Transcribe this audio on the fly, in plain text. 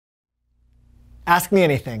Ask me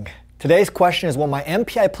anything. Today's question is, will my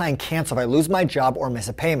MPI plan cancel if I lose my job or miss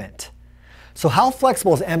a payment? So how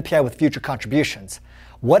flexible is MPI with future contributions?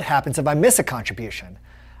 What happens if I miss a contribution?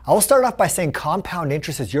 I will start off by saying compound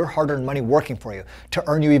interest is your hard-earned money working for you to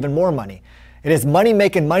earn you even more money. It is money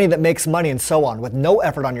making money that makes money, and so on, with no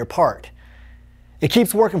effort on your part. It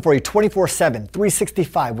keeps working for you 24/7,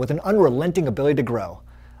 365 with an unrelenting ability to grow.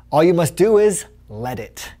 All you must do is let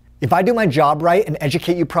it. If I do my job right and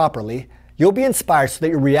educate you properly, you'll be inspired so that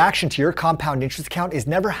your reaction to your compound interest account is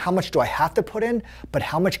never how much do I have to put in, but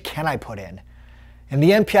how much can I put in. In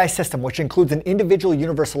the MPI system, which includes an individual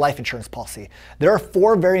universal life insurance policy, there are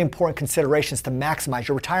 4 very important considerations to maximize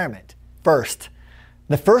your retirement. First,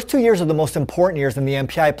 the first 2 years are the most important years in the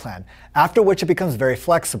MPI plan, after which it becomes very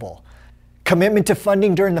flexible. Commitment to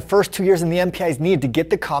funding during the first 2 years in the MPI is needed to get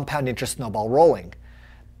the compound interest snowball rolling.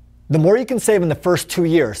 The more you can save in the first 2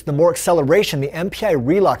 years, the more acceleration the MPI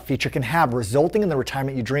relock feature can have, resulting in the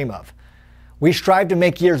retirement you dream of. We strive to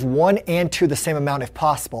make years 1 and 2 the same amount if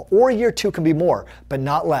possible, or year 2 can be more, but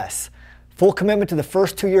not less. Full commitment to the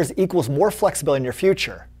first 2 years equals more flexibility in your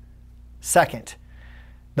future. Second,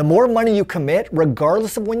 the more money you commit,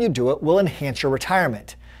 regardless of when you do it, will enhance your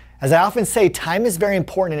retirement. As I often say, time is very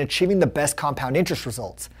important in achieving the best compound interest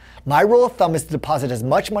results. My rule of thumb is to deposit as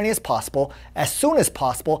much money as possible, as soon as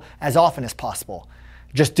possible, as often as possible.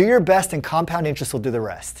 Just do your best and compound interest will do the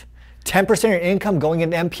rest. 10% of your income going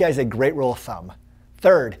into MPI is a great rule of thumb.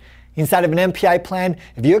 Third, inside of an MPI plan,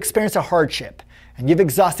 if you experience a hardship and you've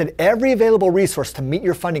exhausted every available resource to meet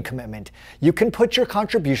your funding commitment, you can put your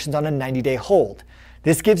contributions on a 90-day hold.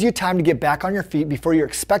 This gives you time to get back on your feet before you're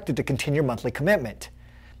expected to continue your monthly commitment.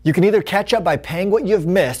 You can either catch up by paying what you've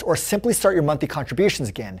missed or simply start your monthly contributions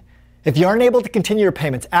again. If you aren't able to continue your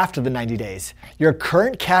payments after the 90 days, your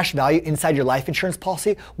current cash value inside your life insurance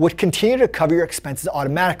policy would continue to cover your expenses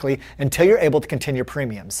automatically until you're able to continue your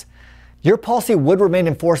premiums. Your policy would remain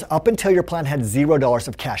in force up until your plan had $0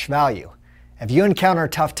 of cash value. If you encounter a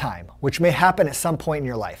tough time, which may happen at some point in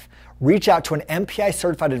your life, reach out to an MPI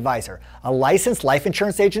certified advisor, a licensed life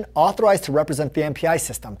insurance agent authorized to represent the MPI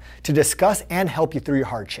system, to discuss and help you through your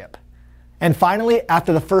hardship. And finally,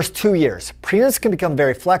 after the first 2 years, premiums can become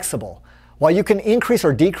very flexible. While you can increase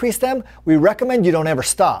or decrease them, we recommend you don't ever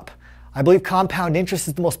stop. I believe compound interest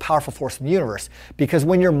is the most powerful force in the universe, because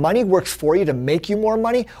when your money works for you to make you more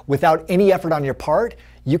money without any effort on your part,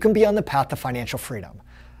 you can be on the path to financial freedom.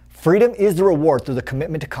 Freedom is the reward through the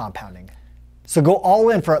commitment to compounding. So go all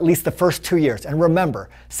in for at least the first 2 years, and remember,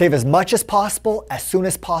 save as much as possible, as soon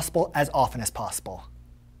as possible, as often as possible.